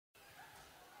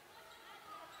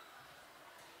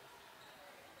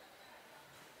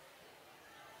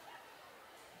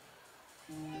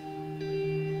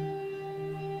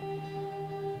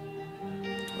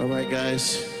All right,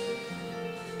 guys.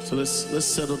 So let's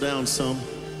settle down some.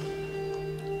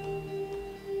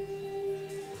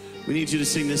 We need you to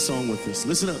sing this song with us.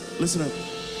 Listen up, listen up.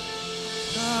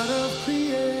 God of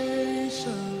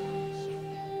creation,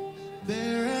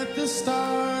 there at the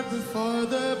start, before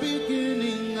the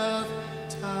beginning of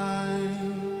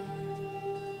time.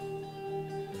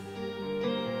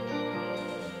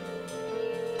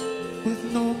 With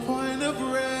no point of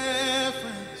reference,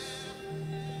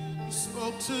 you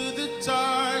spoke to the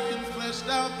dark and fleshed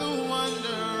out the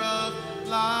wonder of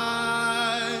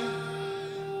life.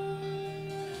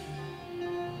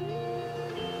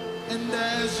 And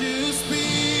as you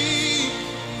speak,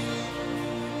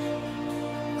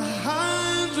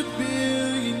 100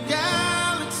 billion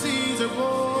galaxies are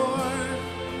born,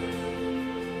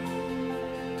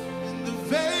 and the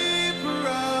vapor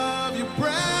of your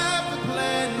breath the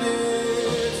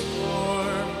planets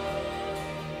form.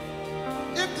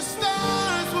 If the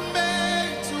stars were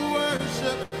made to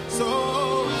worship, so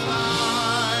am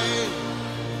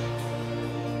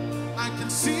I can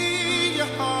see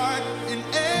your heart in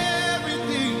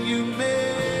everything you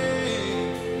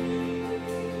made.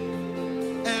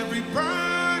 Every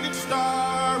burning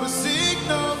star a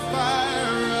signal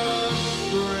fire of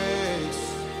grace.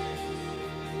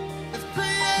 If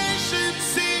creation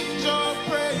sings your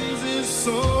praises,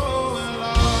 so will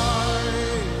I.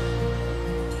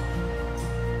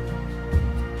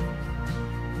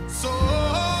 So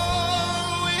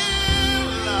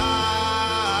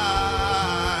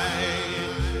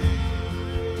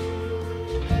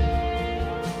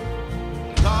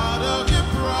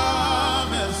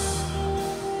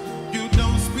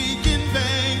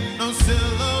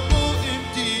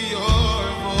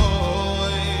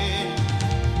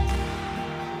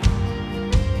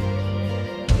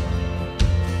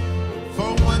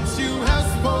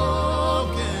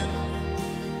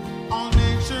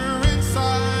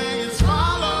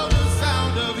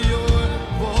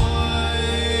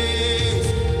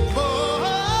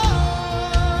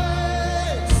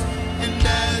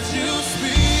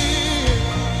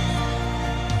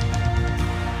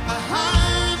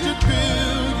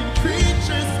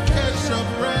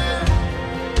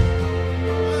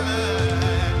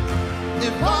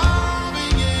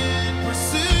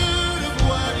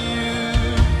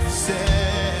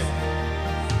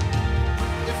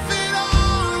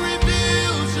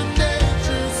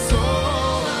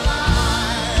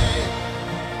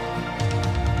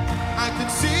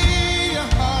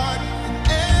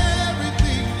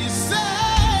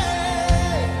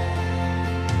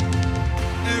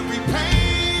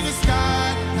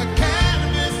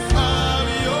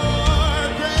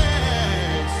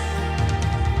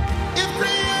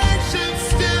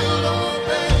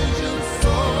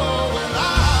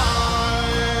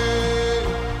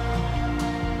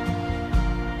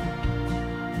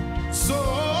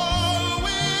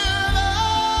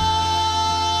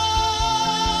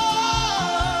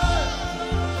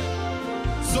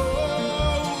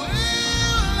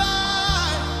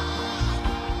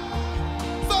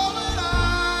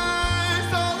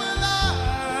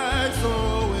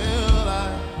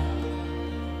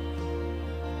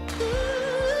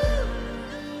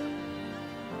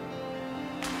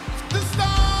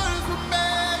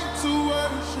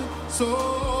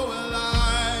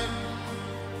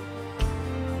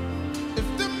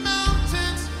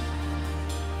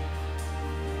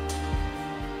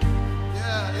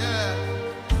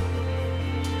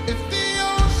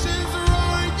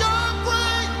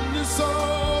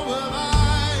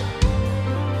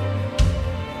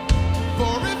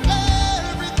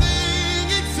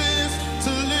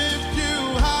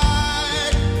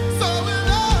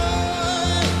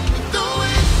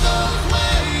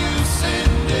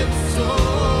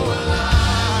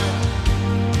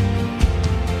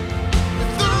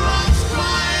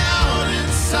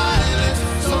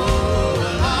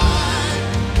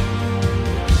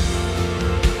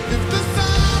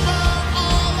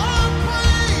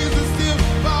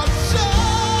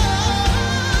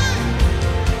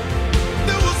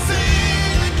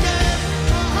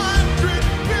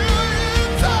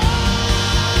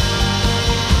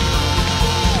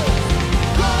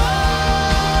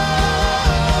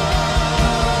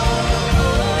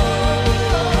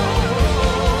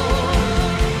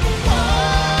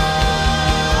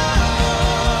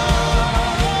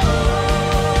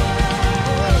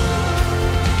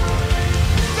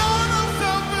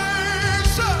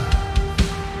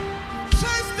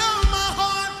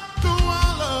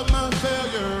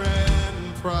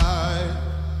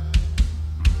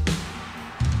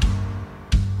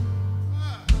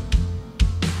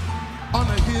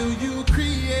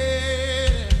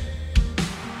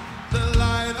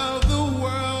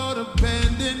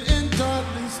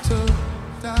darkness to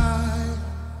die.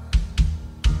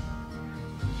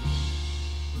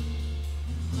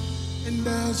 And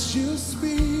as you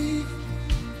speak,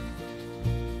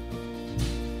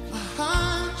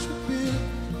 100 billion.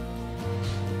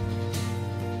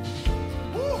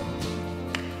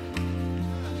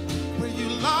 Where you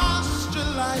lost your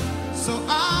life, so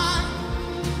thank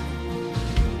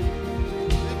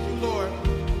you, Lord.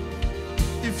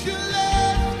 If you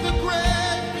left the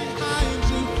grave behind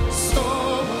you, so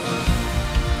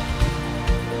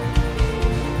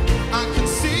I can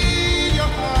see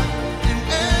your heart in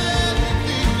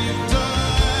everything you've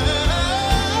done.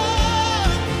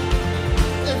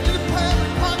 If you play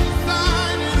upon the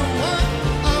sign in a work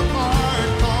of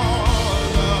art called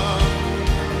love,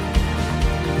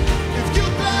 if you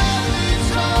gladly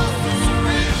chose to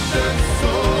reach your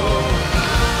soul,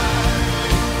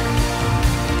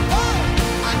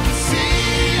 I can see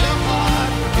your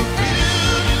heart a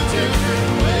billion different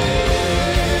ways.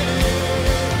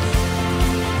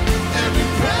 Every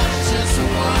precious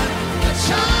one, a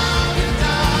child you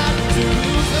died to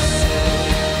save.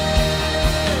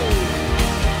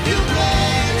 You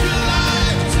gave your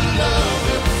life to love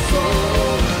him so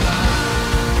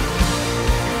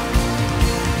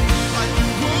like you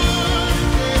would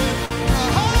again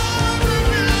 100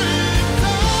 million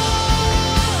times.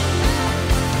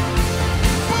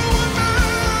 But what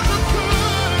never could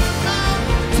amount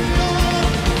to your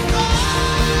love.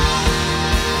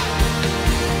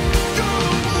 You're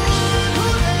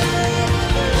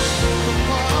the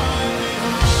one who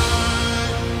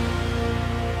never left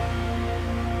the one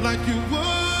behind. Like you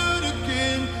would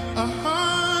again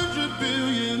 100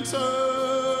 billion times.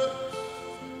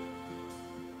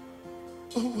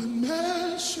 Oh, what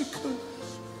measure could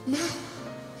melt.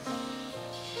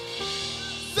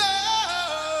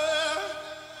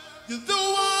 You're the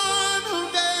one who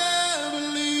never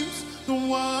leaves the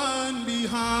one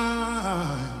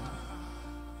behind.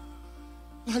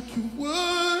 Like you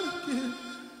would again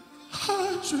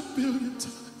 100 billion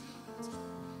times.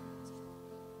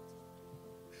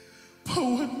 But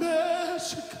what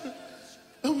measure could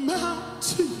amount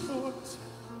to yours?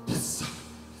 Yes,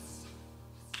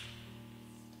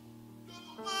 you're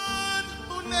the one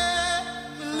who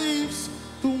never leaves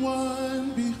the one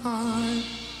behind.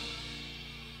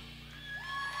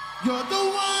 You're the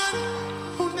one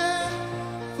who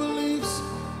never leaves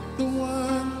the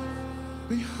one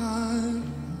behind.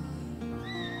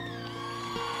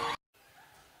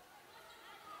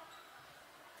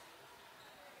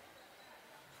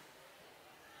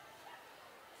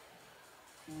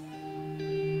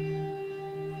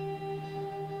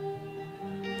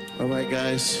 All right,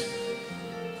 guys.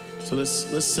 So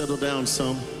let's settle down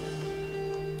some.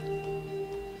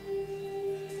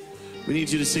 We need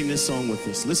you to sing this song with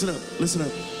us. Listen up, listen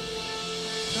up.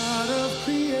 God of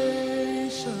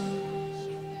creation,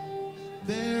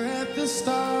 there at the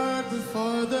start,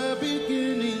 before the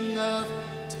beginning of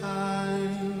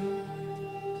time.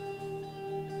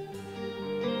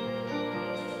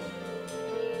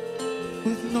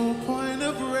 With no point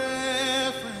of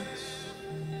reference,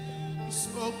 you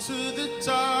spoke to the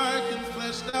dark and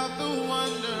fleshed out the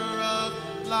wonder of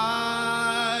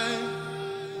life.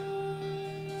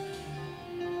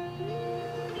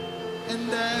 And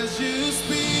as you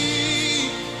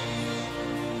speak,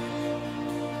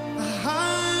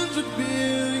 100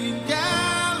 billion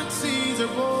galaxies are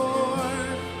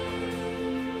born,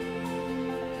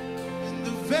 and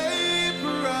the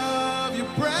vapor of your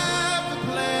breath, the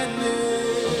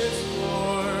planets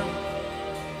form.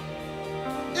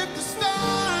 If the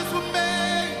stars were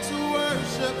made to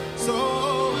worship, so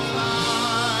will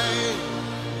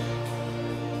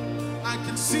I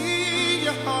can see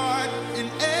your heart in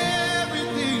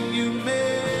everything you made.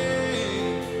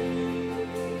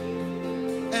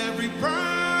 Every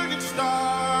burning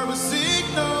star a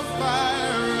signal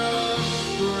fire of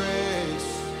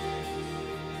grace.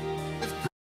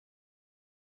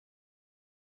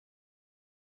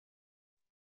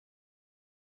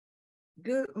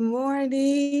 Good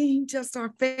morning, just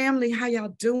our family. How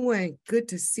y'all doing? Good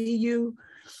to see you.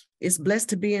 I'm blessed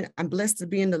to be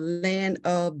in the land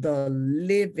of the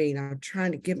living. I'm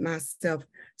trying to get myself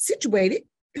situated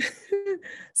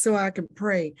so I can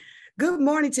pray. Good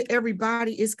morning to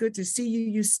everybody. It's good to see you.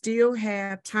 You still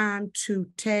have time to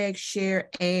tag, share,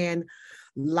 and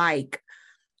like.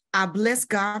 I bless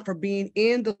God for being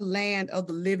in the land of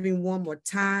the living one more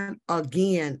time.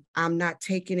 Again, I'm not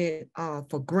taking it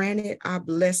for granted. I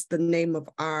bless the name of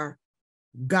our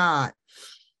God.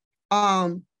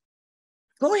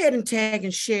 Go ahead and tag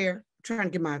and share. I'm trying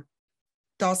to get my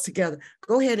thoughts together.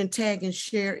 Go ahead and tag and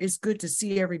share. It's good to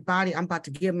see everybody. I'm about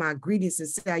to give my greetings and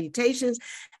salutations.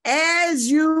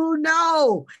 As you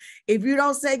know, if you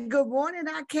don't say good morning,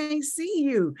 I can't see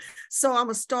you. So I'm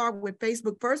going to start with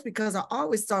Facebook first because I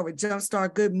always start with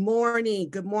Jumpstart. Good morning.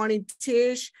 Good morning,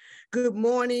 Tish. Good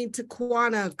morning,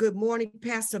 Taquana. Good morning,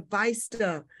 Pastor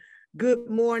Vista. Good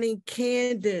morning,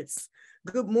 Candace.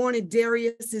 Good morning,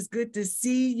 Darius. It's good to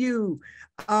see you.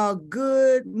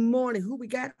 Good morning. Who we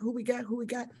got?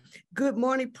 Good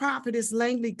morning, Prophetess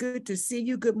Langley. Good to see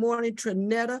you. Good morning,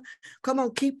 Trinetta. Come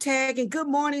on, keep tagging. Good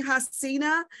morning,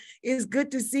 Hasina. It's good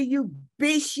to see you,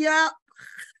 Bishop.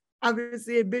 I've been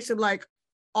seeing Bishop like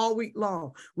all week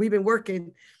long. We've been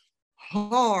working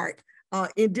hard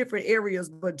in different areas,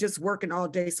 but just working all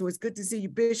day. So it's good to see you,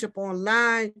 Bishop,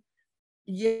 online.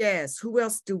 Yes. Who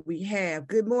else do we have?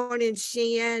 Good morning,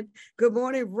 Shan. Good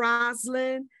morning,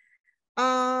 Roslyn.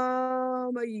 Yeah.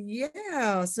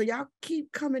 So y'all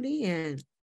keep coming in.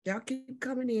 Tell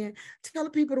the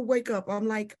people to wake up. I'm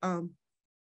like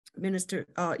Minister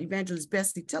Evangelist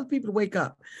Bessie. Tell people to wake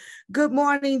up. Good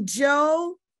morning,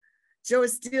 Joe. Joe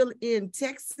is still in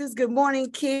Texas. Good morning,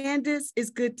 Candace.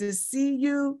 It's good to see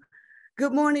you.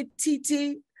 Good morning,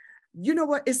 TT. You know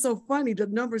what? It's so funny. The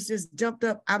numbers just jumped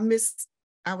up.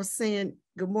 I was saying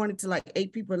good morning to like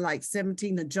 8 people, like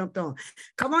 17 that jumped on.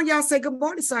 Come on, y'all, say good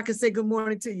morning so I can say good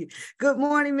morning to you. Good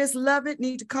morning, Miss Lovett.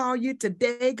 Need to call you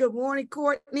today. Good morning,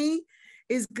 Courtney.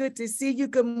 It's good to see you.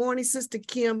 Good morning, Sister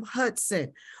Kim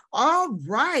Hudson. All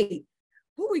right.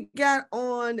 Who we got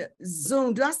on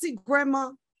Zoom? Do I see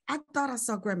Grandma? I thought I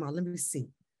saw Grandma. Let me see.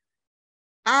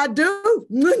 I do.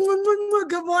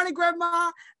 Good morning,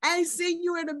 Grandma. I ain't seen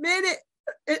you in a minute.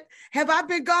 Have I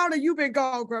been gone or you been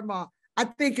gone, Grandma? I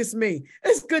think it's me.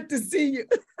 It's good to see you.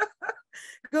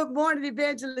 Good morning,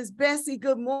 Evangelist Bessie.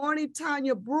 Good morning,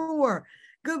 Tanya Brewer.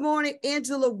 Good morning,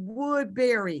 Angela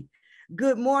Woodbury.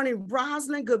 Good morning,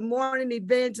 Rosalind. Good morning,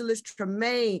 Evangelist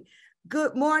Tremaine.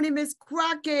 Good morning, Miss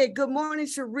Crockett. Good morning,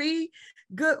 Cherie.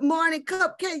 Good morning,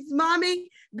 Cupcakes Mommy.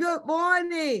 Good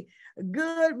morning.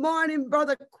 Good morning,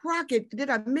 Brother Crockett. Did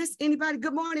I miss anybody?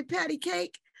 Good morning, Patty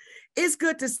Cake. It's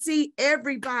good to see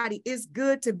everybody. It's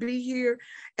good to be here.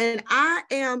 And I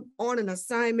am on an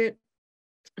assignment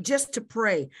just to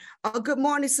pray. Good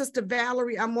morning, Sister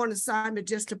Valerie. I'm on assignment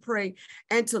just to pray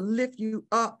and to lift you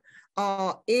up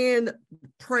in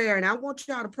prayer. And I want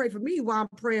y'all to pray for me while I'm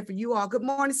praying for you all. Good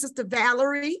morning, Sister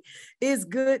Valerie. It's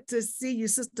good to see you,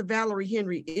 Sister Valerie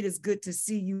Henry. It is good to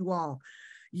see you all.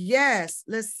 Yes,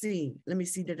 let's see. Let me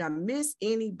see. Did I miss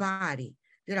anybody?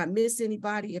 If I miss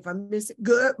it,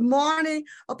 good morning,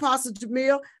 Apostle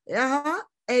Jamil.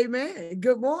 Amen.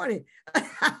 Good morning.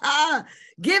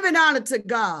 Giving honor to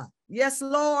God. Yes,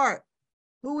 Lord,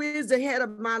 who is the head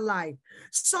of my life.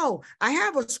 So I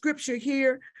have a scripture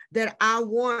here that I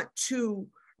want to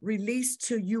release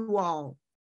to you all.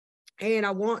 And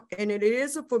it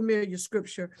is a familiar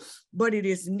scripture, but it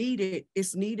is needed.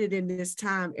 It's needed in this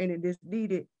time, and it is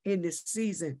needed in this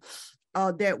season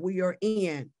that we are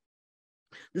in.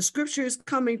 The scripture is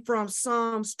coming from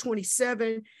Psalms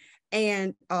 27,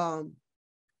 and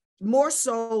more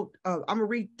so, I'm going to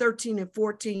read 13 and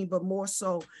 14, but more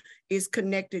so is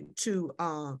connected to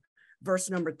verse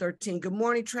number 13. Good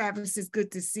morning, Travis. It's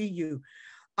good to see you.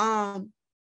 I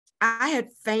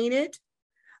had fainted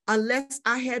unless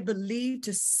I had believed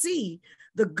to see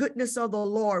the goodness of the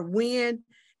Lord when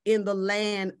in the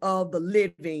land of the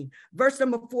living. Verse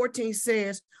number 14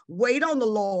 says, wait on the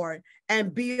Lord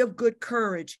and be of good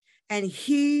courage, and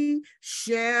he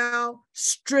shall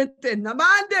strengthen. Oh,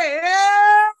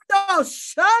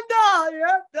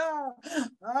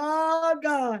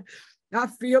 God. I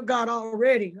feel God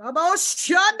already.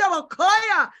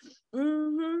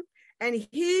 And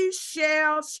he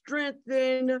shall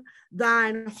strengthen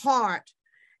thine heart.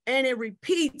 And it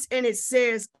repeats and it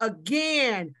says,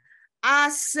 again, I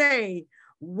say,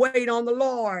 wait on the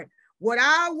Lord. What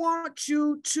I want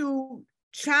you to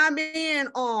chime in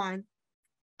on,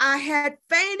 I had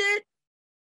fainted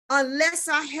unless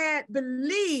I had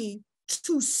believed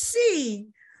to see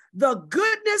the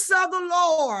goodness of the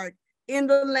Lord in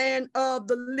the land of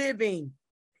the living.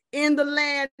 In the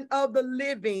land of the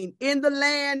living, in the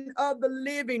land of the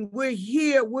living. We're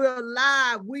here, we're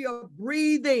alive, we are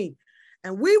breathing.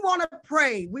 And we want to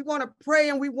pray. We want to pray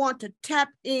and we want to tap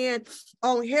in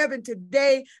on heaven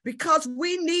today because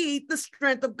we need the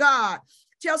strength of God.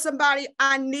 Tell somebody,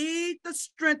 I need the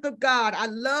strength of God. I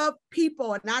love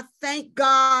people and I thank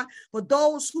God for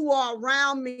those who are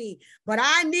around me, but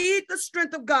I need the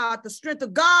strength of God. The strength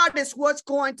of God is what's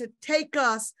going to take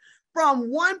us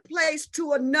from one place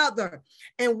to another.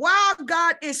 And while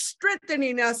God is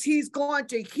strengthening us, he's going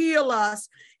to heal us.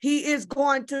 He is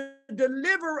going to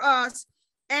deliver us,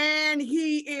 and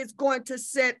he is going to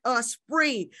set us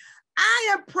free. I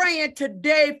am praying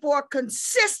today for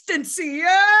consistency.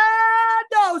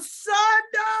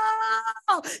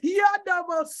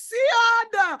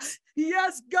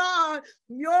 Yes, God.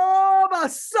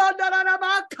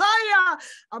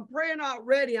 I'm praying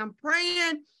already. I'm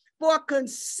praying for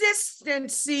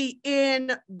consistency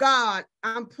in God.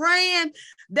 I'm praying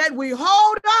that we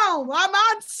hold on.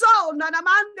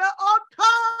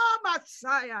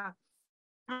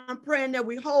 I'm praying that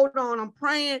we hold on. I'm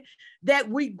praying that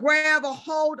we grab a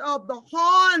hold of the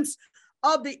horns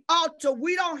of the altar.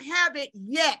 We don't have it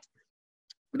yet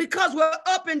because we're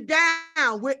up and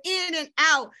down. We're in and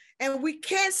out, and we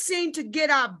can't seem to get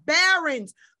our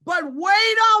bearings. But wait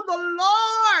on the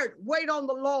Lord. Wait on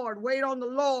the Lord. Wait on the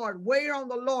Lord. Wait on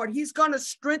the Lord. He's going to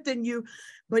strengthen you.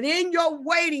 But in your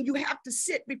waiting, you have to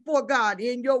sit before God.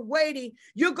 In your waiting,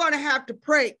 you're going to have to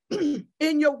pray.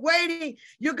 In your waiting,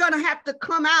 you're going to have to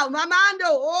come out. Mamando,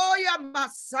 oh yeah,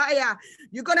 Messiah.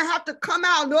 You're going to have to come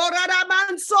out. You're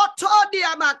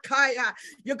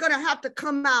going to have to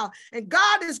come out. And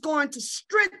God is going to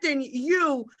strengthen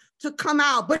you to come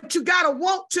out, but you got to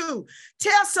want to.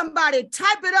 Tell somebody,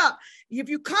 type it up. If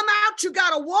you come out, you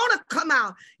got to want to come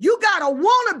out. You got to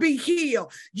want to be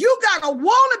healed. You got to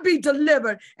want to be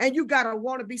delivered, and you got to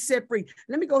want to be set free.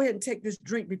 Let me go ahead and take this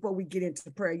drink before we get into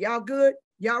prayer. Y'all good?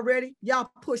 Y'all ready? Y'all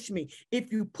push me.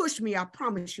 If you push me, I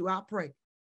promise you I'll pray.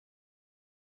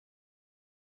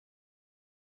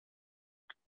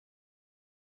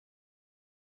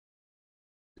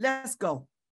 Let's go.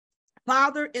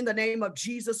 Father, in the name of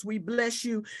Jesus, we bless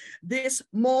you this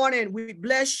morning. We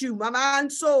bless you. We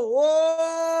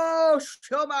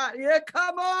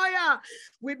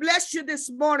bless you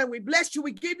this morning. We bless you.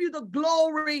 We give you the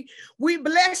glory. We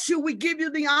bless you. We give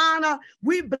you the honor.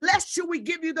 We bless you. We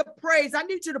give you the praise. I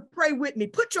need you to pray with me.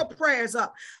 Put your prayers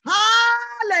up.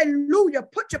 Hallelujah.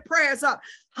 Put your prayers up.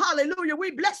 Hallelujah.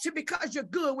 We bless you because you're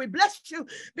good. We bless you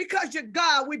because you're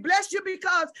God. We bless you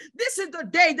because this is the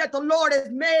day that the Lord has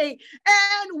made,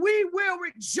 and we will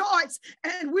rejoice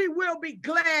and we will be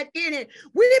glad in it.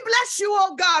 We bless you,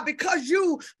 oh God, because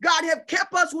you, God, have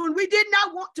kept us when we did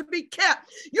not want to be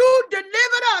kept. You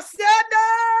delivered us.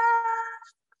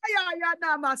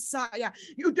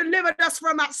 You delivered us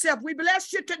from ourselves. We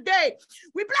bless you today.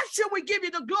 We bless you. We give you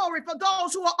the glory for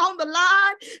those who are on the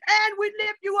line, and we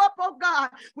lift you up, oh God.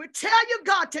 We tell you,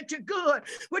 God, that you're good.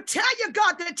 We tell you,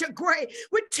 God, that you're great.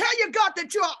 We tell you, God,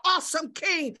 that you're an awesome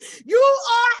King. You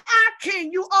are our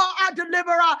King. You are our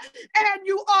deliverer, and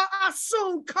you are our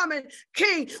soon coming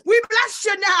King. We bless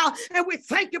you now, and we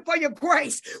thank you for your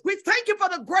grace. We thank you for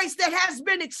the grace that has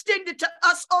been extended to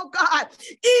us, oh God,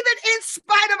 even in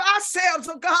spite of ourselves,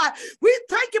 oh God. We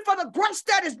thank you for the grace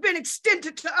that has been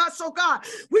extended to us, oh God.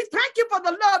 We thank you for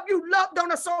the love you loved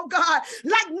on us, oh God,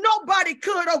 like nobody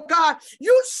could, oh God.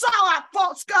 You saw our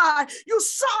faults, God. You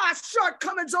saw our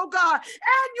shortcomings, oh God,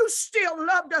 and you still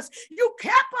loved us. You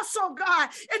kept us, oh God,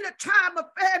 in the time of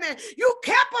famine. You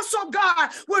kept us, oh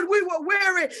God, when we were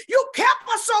weary. You kept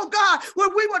us, oh God,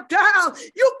 when we were down.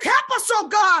 You kept us, oh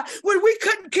God, when we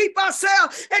couldn't keep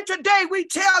ourselves. And today we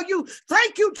tell you,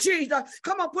 thank you, Jesus.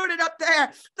 Come on, put it up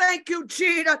there. Thank you,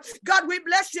 Jesus. God, we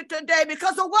bless you today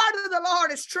because the word of the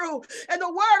Lord is true, and the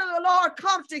word of the Lord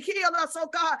comes to heal us, oh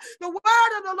God. The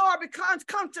word of the Lord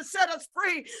comes to set us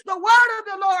free. The word of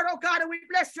the Lord, oh God, and we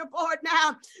bless you for it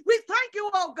now. We thank you,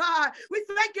 oh God. We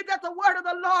thank you that the word of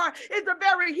the Lord is the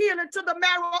very healing to the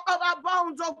marrow of our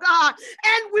bones, oh God.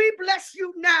 And we bless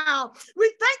you now.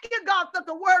 We thank you, God, that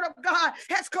the word of God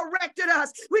has corrected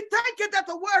us. We thank you that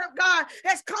the word of God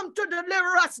has come to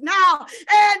deliver us now.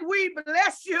 And we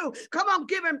bless you. Come on,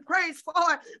 give him praise for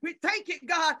it. We thank you,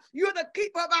 God. You're the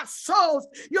keeper of our souls.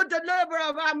 You're deliverer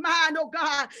of our mind, oh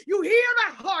God. You healed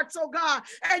our hearts, oh God,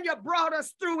 and you brought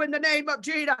us through in the name of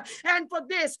Jesus. And for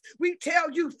this, we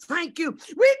tell you thank you.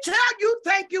 We tell you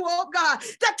thank you, oh God,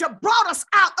 that you brought us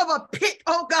out of a pit,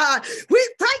 oh God.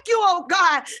 We thank you, oh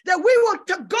God, that we were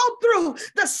to go through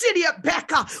the city of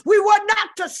Becca. We were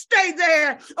not to stay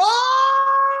there.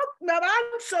 Oh,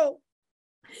 Naranso.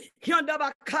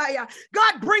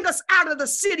 God, bring us out of the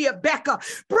city of Becca.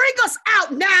 Bring us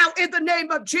out now in the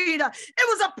name of Jesus. It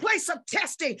was a place of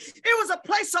testing. It was a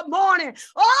place of mourning.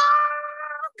 Oh,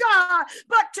 God,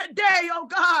 but today, oh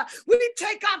God, we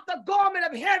take off the garment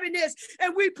of heaviness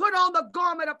and we put on the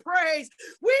garment of praise.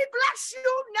 We bless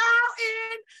you now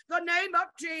in the name of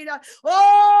Jesus.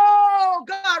 Oh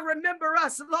God, remember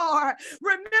us, Lord.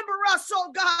 Remember us,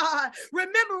 oh God.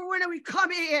 Remember when we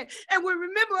come in, and we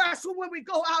remember us when we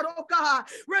go out, oh God.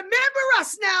 Remember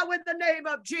us now in the name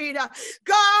of Jesus.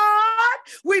 God,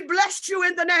 we bless you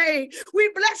in the name.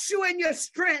 We bless you in your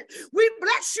strength. We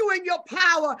bless you in your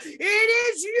power.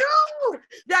 It is you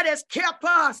that has kept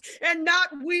us and not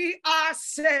we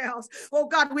ourselves. Oh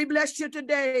God, we bless you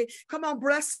today. Come on,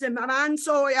 bless him.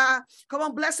 Come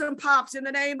on, bless him, Pops, in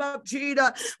the name of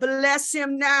Jesus. Bless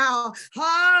him now.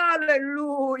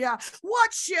 Hallelujah.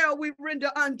 What shall we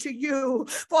render unto you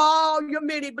for all your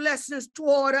many blessings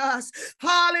toward us?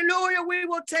 Hallelujah. We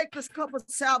will take this cup of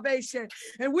salvation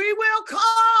and we will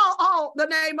call on the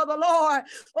name of the Lord.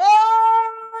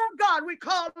 Oh God, we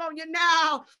call on you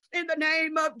now in the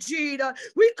name of Jesus.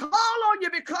 We call on you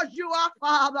because you are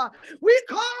Father. We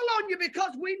call on you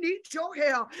because we need your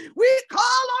help. We call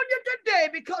on you today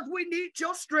because we need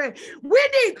your strength. We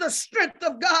need the strength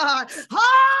of God.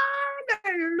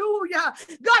 Hallelujah.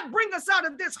 God, bring us out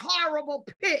of this horrible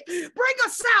pit. Bring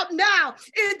us out now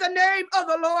in the name of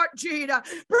the Lord Jesus.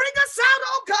 Bring us out,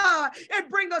 oh God, and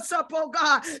bring us up, oh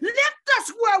God. Lift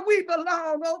us where we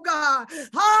belong, oh God.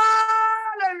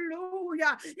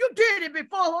 Hallelujah. You did it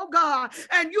before, oh God,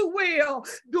 and you will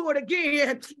do it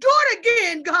again. Do it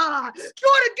again, God. Do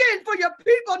it again for your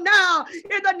people now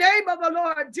in the name of the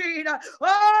Lord Jesus.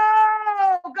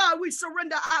 Oh God, we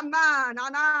surrender our mind.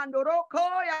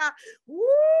 Woo,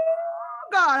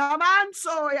 God,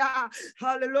 Amansoya.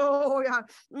 Hallelujah.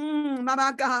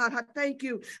 My God, I thank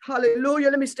you. Hallelujah.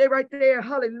 Let me stay right there.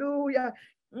 Hallelujah.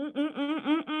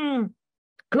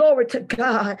 Glory to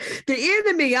God. The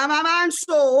enemy,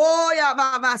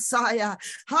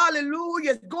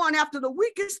 hallelujah, is going after the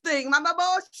weakest thing.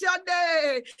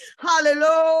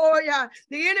 Hallelujah.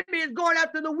 The enemy is going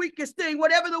after the weakest thing,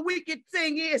 whatever the wicked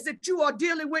thing is that you are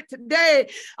dealing with today.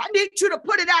 I need you to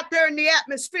put it out there in the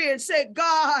atmosphere and say,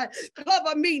 God,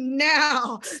 cover me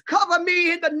now. Cover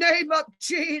me in the name of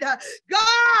Jesus.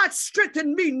 God,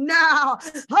 strengthen me now.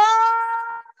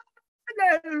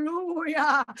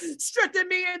 Hallelujah. Strengthen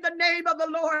me in the name of the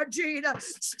Lord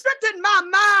Jesus. Strengthen my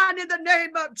mind in the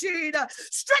name of Jesus.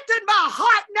 Strengthen my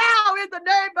heart now in the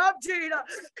name of Jesus.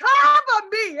 Cover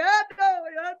me.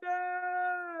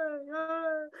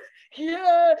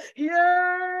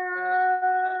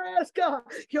 Yes, God.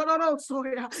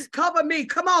 Cover me.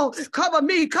 Come on. Cover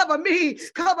me. Cover me.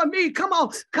 Cover me. Come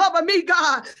on. Cover me,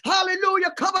 God.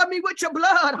 Hallelujah. Cover me with your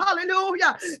blood.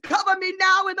 Hallelujah. Cover me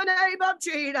now in the name of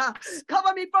Jesus.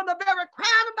 Cover me from the very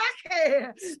crown of my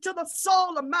head to the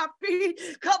sole of my feet.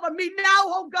 Cover me now,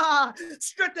 oh God.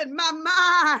 Strengthen my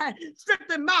mind.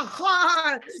 Strengthen my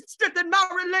heart. Strengthen my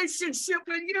relationship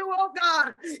with you, oh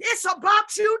God. It's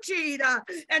about you, Jesus,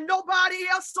 and nobody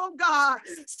else, oh God.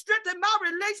 Strengthen my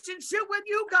relationship with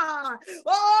you, God.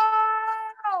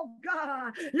 Oh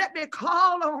God, let me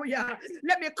call on you.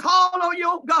 Let me call on you,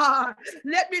 oh God.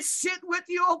 Let me sit with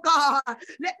you, oh God.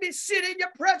 Let me sit in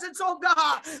your presence, oh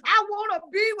God. I want to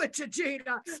be with you, Jesus.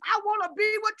 I want to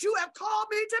be what you have called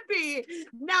me to be.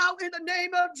 Now, in the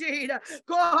name of Jesus,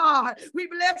 God, we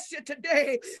bless you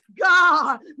today.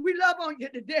 God, we love on you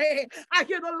today. I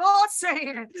hear the Lord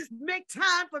saying, make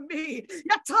time for me.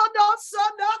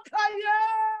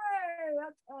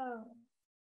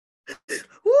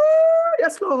 Woo,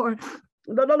 yes, Lord.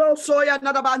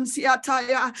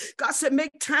 God said,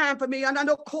 make time for me.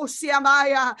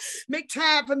 Make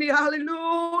time for me.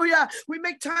 Hallelujah. We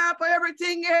make time for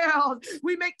everything else.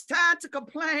 We make time to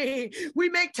complain. We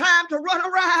make time to run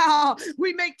around.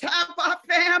 We make time for our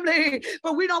family,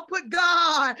 but we don't put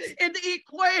God in the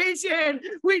equation.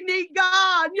 We need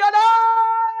God.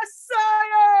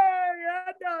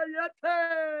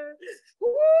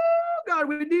 God,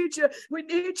 we need you. We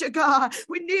need you, God.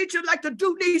 We need you like the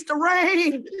dew needs the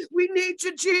rain. We need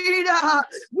you, Jesus.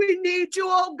 We need you,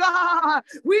 oh God.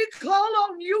 We call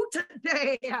on you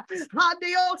today.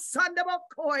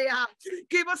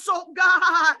 Give us, oh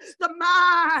God, the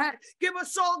mind. Give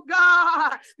us, oh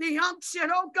God, the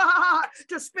unction, oh God,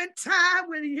 to spend time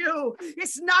with you.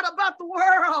 It's not about the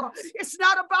world. It's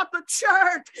not about the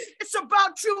church. It's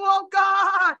about you, oh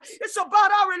God. It's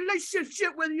about our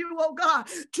relationship with you, oh God.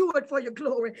 Do it for your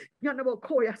glory.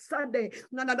 Sunday.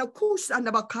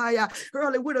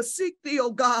 Early, we'll seek thee,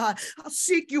 oh God. I'll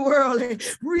seek you early.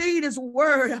 Read his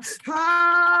word.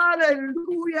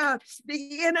 Hallelujah.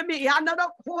 The enemy,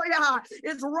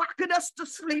 is rocking us to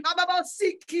sleep.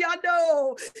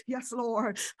 Yes,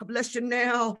 Lord. I bless you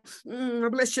now. I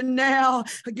bless you now.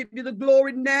 I give you the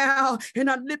glory now. And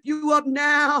I lift you up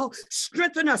now.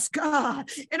 Strengthen us, God,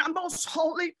 in our most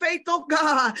holy faith, oh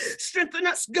God. Strengthen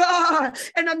us, God,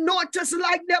 and anoint us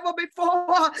like never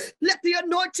before. Let the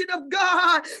anointing of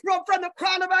God run from the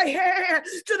crown of our head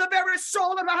to the very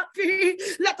sole of our feet.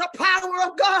 Let the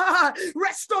power of God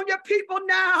rest on your people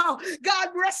now. God,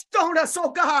 rest on us, oh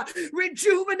God.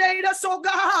 Rejuvenate us, oh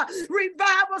God.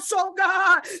 Revive us, oh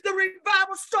God. The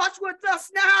revival starts with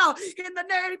us now in the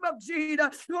name of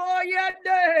Jesus. Oh, yeah,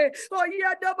 day. Oh,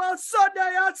 yeah, double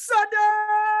Sunday on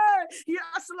Sunday.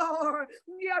 Yes, Lord.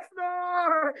 Yes,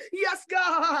 Lord. Yes,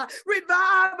 God.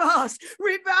 Revive us.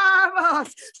 Revive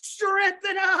us.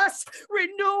 Strengthen us.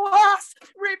 Renew us.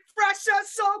 Refresh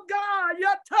us, oh God. You're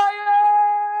tired.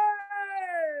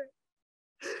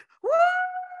 Woo!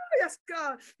 Yes,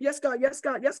 God. Yes, God. Yes,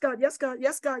 God. Yes, God. Yes, God.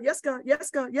 Yes, God. Yes, God.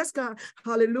 Yes, God. Yes, God.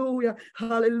 Hallelujah.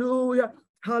 Hallelujah.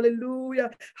 Hallelujah.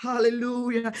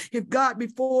 Hallelujah. If God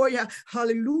before you,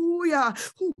 hallelujah,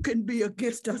 who can be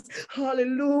against us?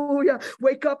 Hallelujah.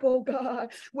 Wake up, oh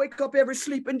God. Wake up every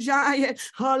sleeping giant.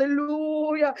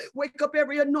 Hallelujah. Wake up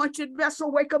every anointed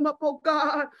vessel. Wake them up, oh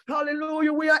God.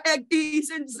 Hallelujah. We are at ease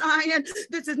in Zion.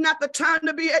 This is not the time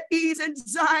to be at ease in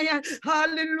Zion.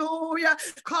 Hallelujah.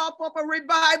 Call for a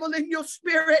revival in your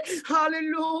spirit.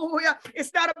 Hallelujah.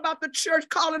 It's not about the church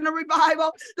calling a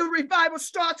revival. The revival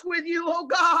starts with you, oh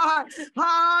God.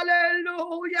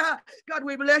 Hallelujah. God,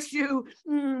 we bless you.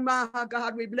 My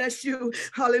God, we bless you.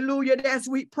 Hallelujah. And as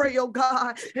we pray, oh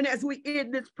God, and as we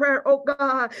end this prayer, oh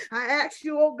God, I ask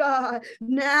you, oh God,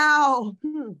 now,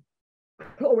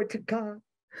 glory to God.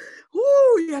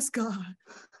 Oh, yes, God.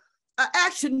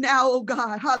 Action now, oh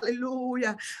God,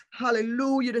 hallelujah,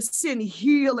 hallelujah, to send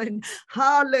healing,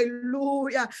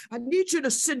 hallelujah. I need you to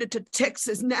send it to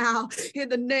Texas now, in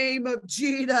the name of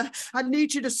Jesus. I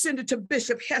need you to send it to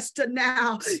Bishop Hester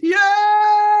now.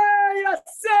 Yeah, yes,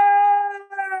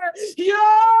 sir. Yo,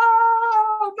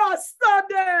 my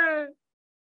Sunday.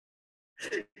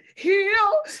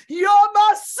 Heal, you're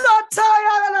my son,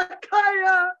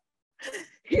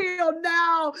 heal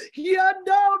now. You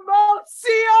know,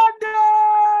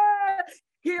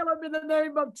 heal him in the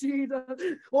name of Jesus.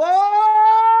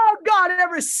 Oh, God,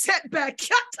 every setback.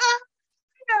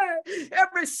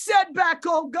 Every setback,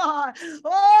 oh God.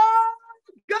 Oh,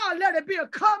 God, let it be a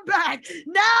comeback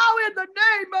now in the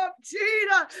name of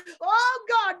Jesus. Oh,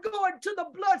 God, go into the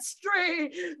bloodstream.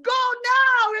 Go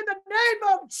now in the name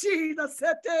of Jesus.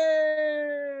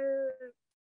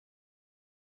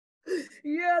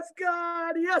 Yes,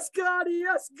 God. Yes, God.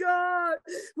 Yes, God.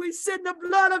 We send the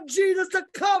blood of Jesus to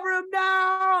cover him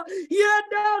now. Yeah,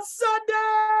 now, Sunday.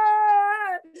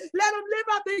 Let him live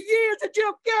out the years that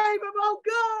you gave him, oh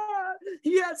God.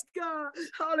 Yes, God.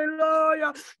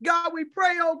 Hallelujah. God, we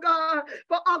pray, oh God,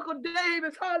 for Uncle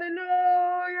Davis.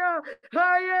 Hallelujah.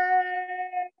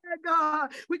 Hey, God.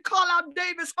 We call out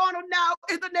Davis Arnold now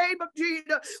in the name of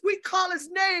Jesus. We call his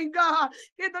name, God,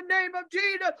 in the name of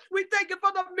Jesus. We thank you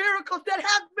for the miracles that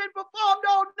have been performed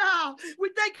on now. We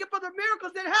thank you for the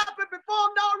miracles that have been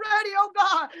performed already, oh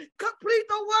God. Complete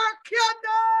the work,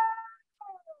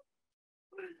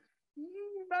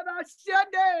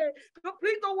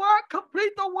 complete the work,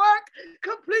 complete the work,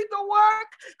 complete the work,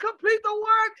 complete the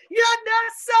work.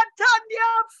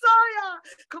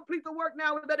 Complete the work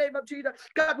now in the name of Jesus.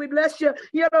 God, we bless you.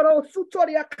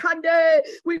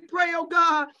 We pray, oh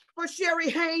God, for Sherry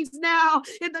Haynes now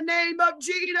in the name of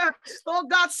Jesus. Oh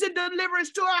God, send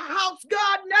deliverance to our house,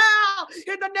 God, now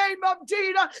in the name of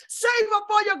Jesus. Save her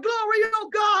for your glory, oh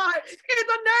God, in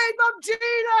the name of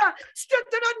Jesus.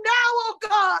 Strengthen her now, oh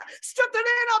God. Strengthen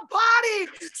her in her body.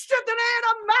 Strengthen her in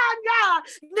her mind, God.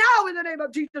 Now in the name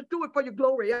of Jesus, do it for your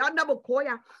glory.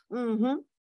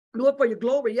 Do it for your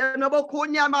glory. God,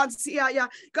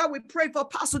 we pray for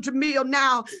Apostle Jamil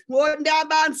now. We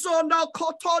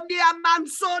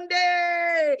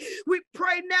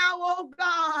pray now, oh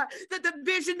God, that the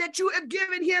vision that you have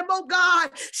given him, oh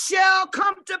God, shall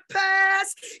come to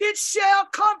pass. It shall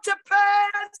come to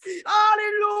pass.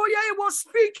 Hallelujah. It will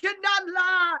speak and not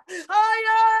lie.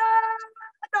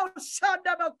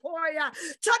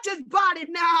 Touch his body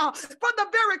now, from the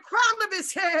very crown of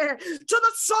his head to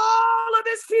the sole of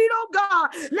his feet, oh God.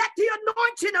 Let the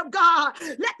anointing of God,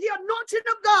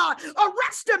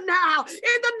 arrest him now.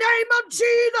 In the name of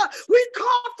Jesus, we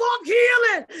call for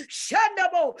healing.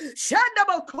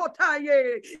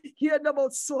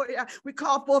 We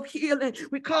call for healing.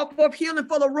 We call for healing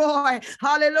for Leroy.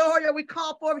 Hallelujah. We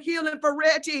call for healing for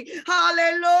Reggie.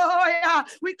 Hallelujah.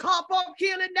 We call for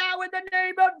healing now in the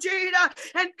name of Jesus.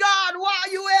 And God,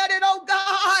 while you at it, oh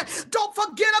God, don't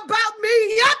forget about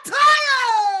me. You're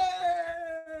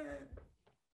tired.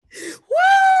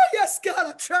 Woo! Yes, God,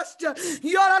 I trust you.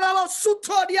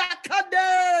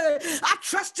 I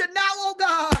trust you now, oh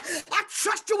God. I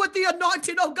trust you with the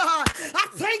anointing, oh God. I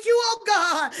thank you, oh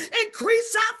God.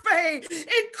 Increase our faith.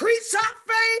 Increase our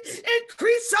faith.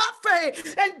 Increase our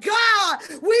faith. And God,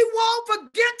 we won't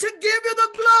forget to give you the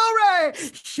glory.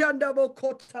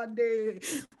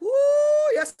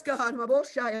 Yes, God.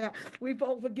 We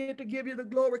won't forget to give you the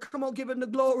glory. Come on, give him the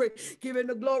glory. Give him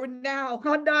the glory now.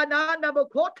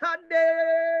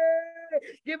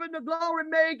 Give him the glory,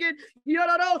 Megan. Give him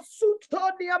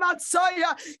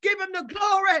the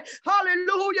glory.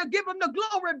 Hallelujah. Give him the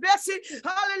glory, Bessie.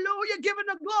 Hallelujah. Give him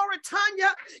the glory,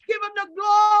 Tanya. Give him the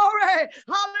glory.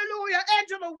 Hallelujah.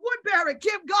 Angela Woodbury.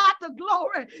 Give God the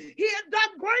glory. He has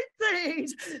done great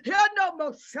things.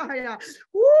 Messiah.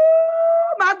 Woo,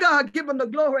 my God, give him the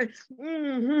glory.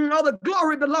 All the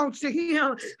glory belongs to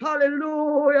him.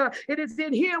 Hallelujah. It is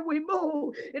in him we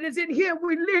move. It is in him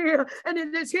we live. And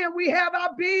it is him we have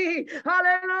our being.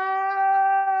 Hallelujah.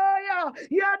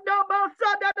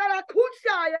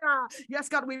 Yes,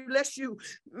 God, we bless you.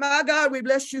 My God, we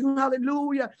bless you.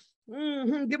 Hallelujah.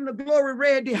 Give him the glory,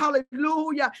 Randy.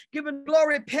 Hallelujah. Give him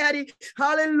glory, Patty.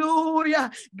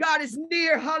 Hallelujah. God is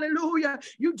near. Hallelujah.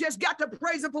 You just got to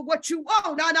praise him for what you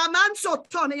want.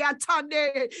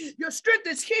 Your strength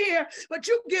is here, but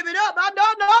you give it up.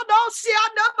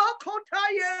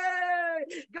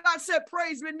 God said,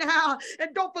 praise me now.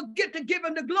 And don't forget to give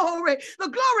him the glory. The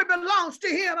glory belongs to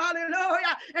him.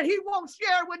 Hallelujah. And he won't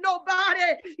share it with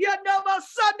nobody.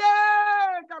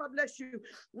 Sunday. God bless you.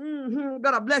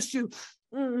 God bless you.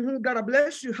 God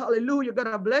bless you. Hallelujah.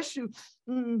 God bless you.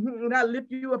 And I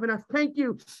lift you up and I thank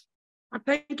you. I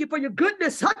thank you for your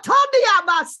goodness. I told you,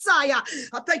 Messiah.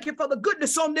 I thank you for the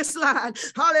goodness on this line.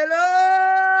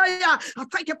 Hallelujah. I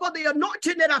thank you for the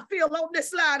anointing that I feel on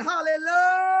this line. Hallelujah.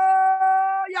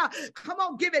 Come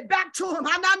on, give it back to him.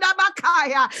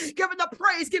 Give him the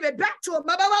praise. Give it back to him.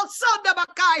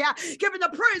 Give him the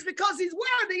praise because he's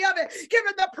worthy of it. Give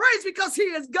him the praise because he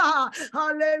is God.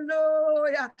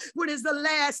 Hallelujah. When is the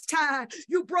last time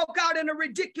you broke out in a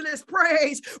ridiculous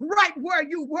praise right where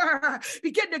you were?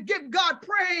 Begin to give God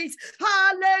praise.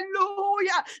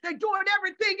 Hallelujah. They're doing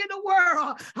everything in the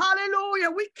world.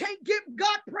 Hallelujah. We can't give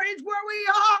God praise where we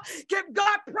are. Give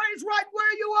God praise right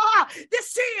where you are.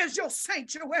 This is your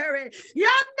sanctuary.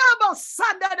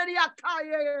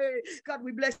 God,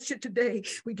 we bless you today.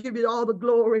 We give you all the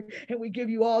glory and we give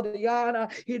you all the honor.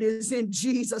 It is in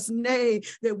Jesus' name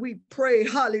that we pray.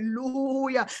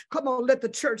 Hallelujah. Come on, let the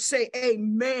church say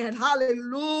amen.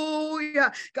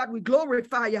 Hallelujah. God, we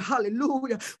glorify you.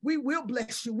 Hallelujah. We will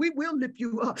bless you. We will lift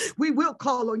you up. We will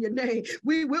call on your name.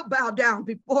 We will bow down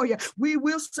before you. We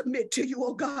will submit to you,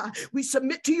 oh God. We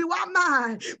submit to you our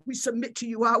mind. We submit to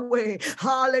you our way.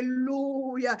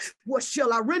 Hallelujah. What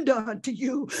shall I render unto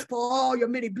you for all your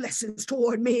many blessings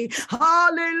toward me?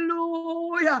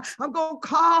 Hallelujah. I'm going to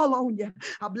call on you.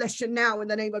 I bless you now in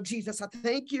the name of Jesus. I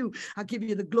thank you. I give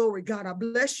you the glory, God. I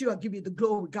bless you. I give you the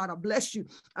glory, God. I bless you.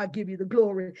 I give you the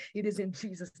glory. It is in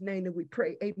Jesus' name that we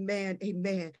pray. Amen,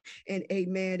 amen, and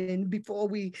amen. And before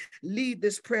we leave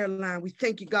this prayer line, we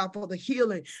thank you, God, for the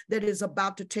healing that is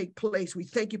about to take place. We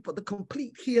thank you for the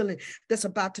complete healing that's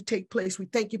about to take place. We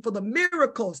thank you for the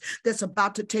miracles that's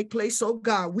about to take place. Oh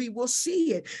God, we will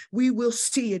see it. We will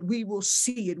see it. We will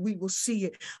see it. We will see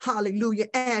it. Hallelujah.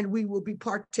 And we will be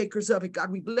partakers of it.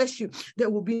 God, we bless you. There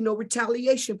will be no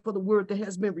retaliation for the word that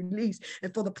has been released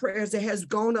and for the prayers that has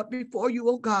gone up before you,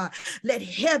 oh God. Let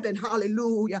heaven,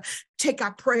 hallelujah, take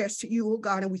our prayers to you, oh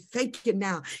God, and we thank you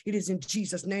now. It is in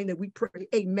Jesus' name that we pray.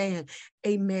 Amen,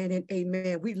 amen, and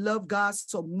amen. We love God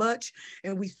so much,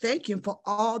 and we thank him for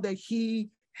all that he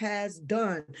has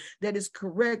done. That is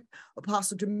correct,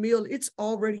 Apostle Jamil. It's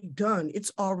already done.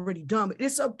 It's already done.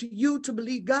 It's up to you to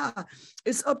believe God.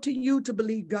 It's up to you to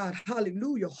believe God.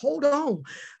 Hallelujah. Hold on.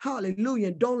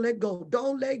 Hallelujah. Don't let go.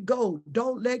 Don't let go.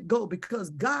 Don't let go, because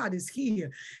God is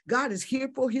here. God is here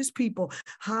for his people.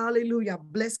 Hallelujah. I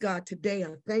bless God today.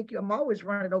 I thank you. I'm always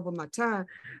running over my time,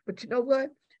 but you know what?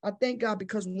 I thank God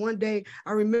because one day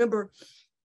I remember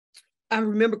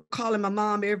calling my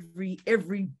mom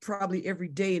probably every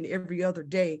day and every other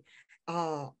day.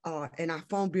 And our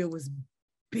phone bill was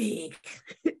big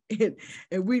and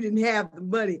we didn't have the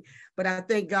money, but I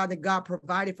thank God that God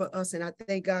provided for us. And I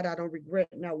thank God I don't regret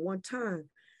not one time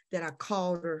that I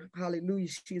called her. Hallelujah.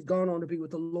 She's gone on to be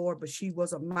with the Lord, but she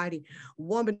was a mighty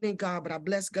woman in God. But I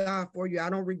bless God for you. I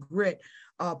don't regret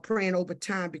praying over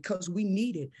time, because we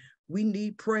need it. We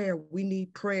need prayer. We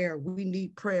need prayer. We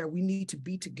need prayer. We need to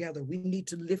be together. We need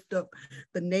to lift up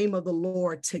the name of the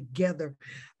Lord together.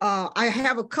 I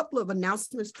have a couple of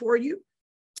announcements for you.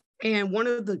 And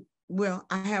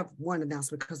I have one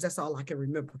announcement because that's all I can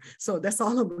remember. So that's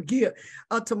all I'm going to give.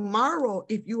 Tomorrow,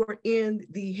 if you are in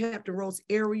the Hampton Roads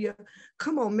area,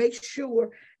 come on, make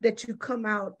sure that you come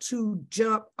out to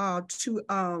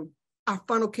our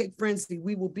funnel cake frenzy.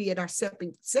 We will be at our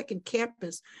second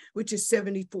campus, which is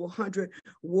 7400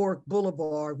 Warwick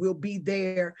Boulevard. We'll be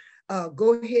there.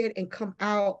 Go ahead and come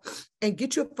out and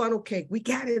get your funnel cake. We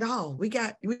got it all. We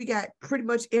got pretty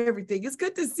much everything. It's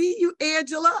good to see you,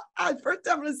 Angela. First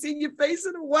time I've seen your face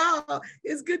in a while.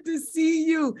 It's good to see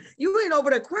you. You ain't over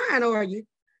there crying, are you?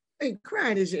 Ain't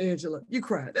crying, is you, Angela? You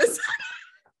crying.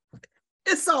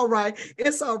 It's all right.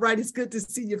 It's all right. It's good to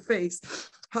see your face.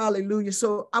 Hallelujah.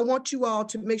 So I want you all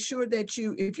to make sure that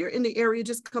if you're in the area,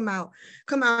 just come out.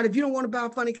 Come out. If you don't want to buy a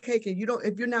funny cake and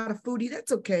if you're not a foodie,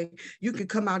 that's okay. You can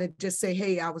come out and just say,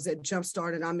 hey, I was at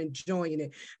Jumpstart and I'm enjoying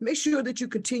it. Make sure that you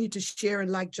continue to share and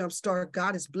like Jumpstart.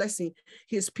 God is blessing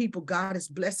his people. God is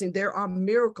blessing. There are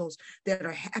miracles that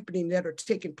are happening, that are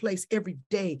taking place every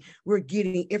day. We're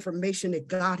getting information that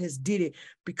God has did it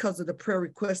because of the prayer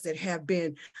requests that have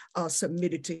been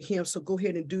submitted to him. So go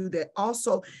ahead and do that.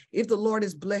 Also, if the Lord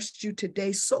has blessed you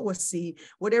today, sow a seed.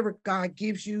 Whatever God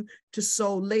gives you to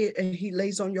sow, lay it, and he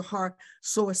lays on your heart,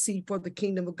 sow a seed for the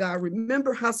kingdom of God.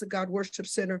 Remember House of God Worship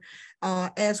Center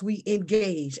as we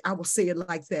engage. I will say it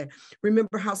like that.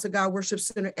 Remember House of God Worship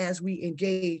Center as we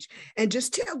engage. And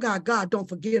just tell God, God, don't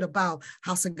forget about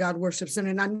House of God Worship Center.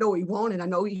 And I know he won't, and I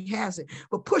know he hasn't,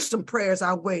 but push some prayers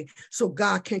our way so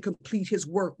God can complete his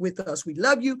work with us. We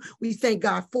love you. We thank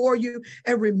God for you.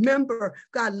 And remember,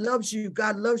 God loves you.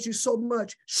 God loves you so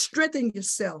much. Strengthen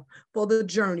yourself for the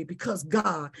journey because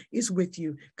God is with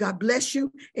you. God bless you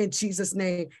in Jesus'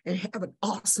 name and have an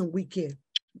awesome weekend.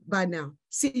 Bye now.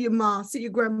 See you, Ma. See you,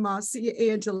 Grandma. See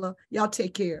you, Angela. Y'all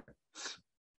take care.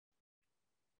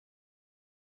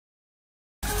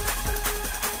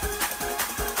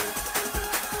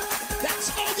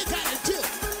 That's all you gotta do.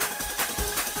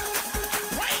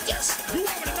 Right? Just do